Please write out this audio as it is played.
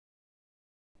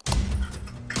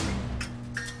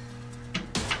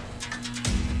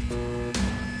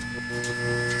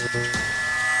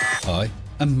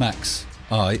am Max.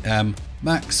 I am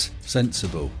Max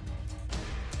Sensible.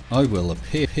 I will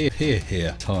appear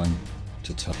here time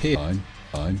to time.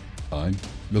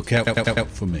 Look out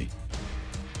for me.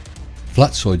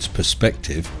 Flatzoid's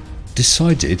perspective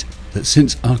decided that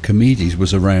since Archimedes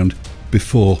was around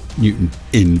before Newton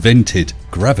invented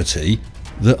gravity,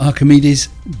 that Archimedes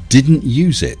didn't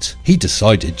use it. He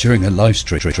decided during a live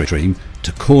stream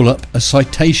to call up a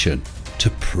citation to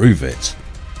prove it.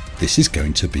 This is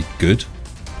going to be good.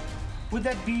 Would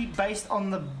that be based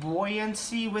on the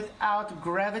buoyancy without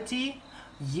gravity?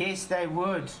 Yes, they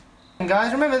would. And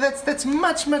guys, remember that's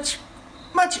much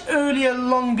earlier,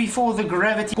 long before the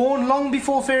gravity, born long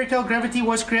before fairy tale gravity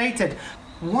was created.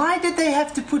 Why did they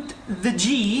have to put the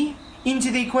G into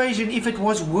the equation if it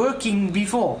was working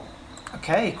before?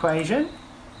 Okay, equation.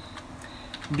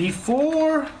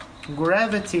 Before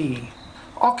gravity.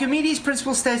 Archimedes'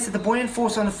 principle states that the buoyant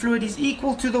force on a fluid is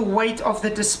equal to the weight of the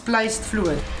displaced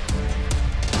fluid.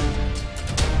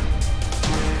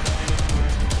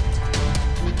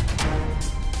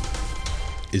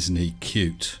 Isn't he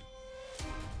cute?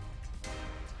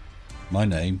 My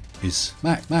name is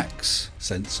Max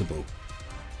Sensible.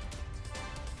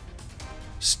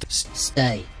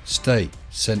 Stay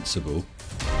Sensible.